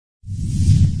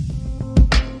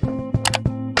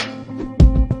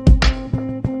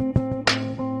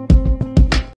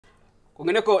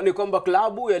Kwingineko ni kwamba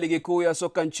klabu ya ligi kuu ya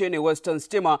soka nchini Western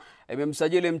Stima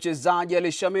imemsajili mchezaji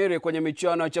aliyeshamiri kwenye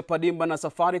michuano ya Chapa Dimba na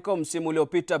Safaricom msimu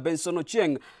uliopita, Benson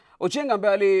Ochieng. Ochieng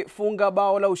ambaye alifunga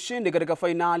bao la ushindi katika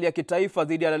fainali ya kitaifa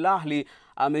dhidi ya Al-Ahli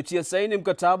ametia saini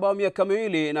mkataba wa miaka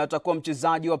 2 na atakuwa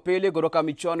mchezaji wa pili kutoka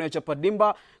michuano ya Chapa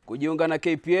Dimba kujiunga na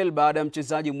KPL baada ya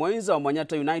mchezaji mwenza wa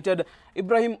Manchester United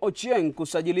Ibrahim Ochieng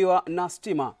kusajiliwa na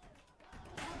Stima.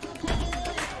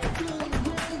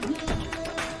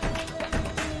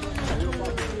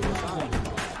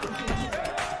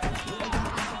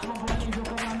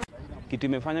 Kitu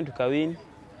imefanya tukawin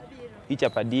hii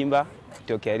Chapa Dimba,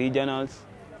 tokea regionals,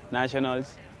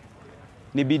 nationals,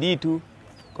 ni bidii tu,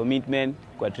 commitment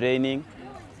kwa training,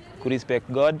 kurespect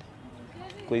God,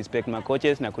 kurespect my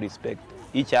coaches na kurespect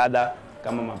each other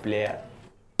kama ma player.